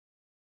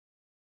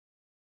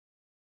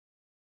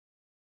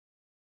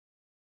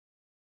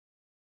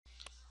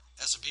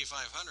S&P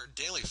 500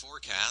 daily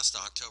forecast,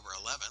 October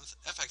 11th,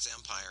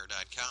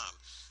 fxempire.com.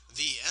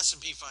 The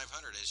S&P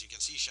 500, as you can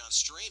see, shot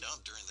straight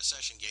up during the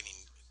session,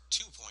 gaining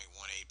 2.18%.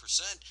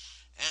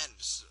 And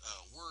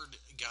word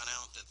got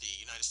out that the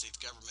United States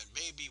government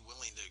may be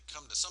willing to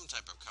come to some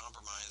type of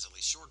compromise, at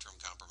least short-term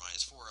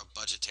compromise, for a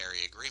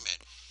budgetary agreement.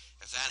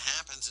 If that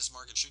happens, this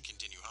market should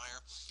continue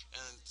higher.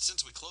 And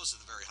since we closed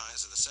at the very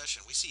highs of the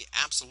session, we see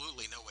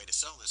absolutely no way to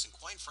sell this. And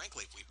quite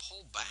frankly, if we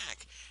pull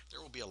back, there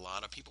will be a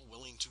lot of people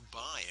willing to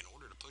buy in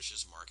order to push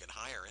this market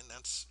higher. And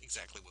that's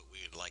exactly what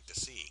we would like to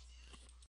see.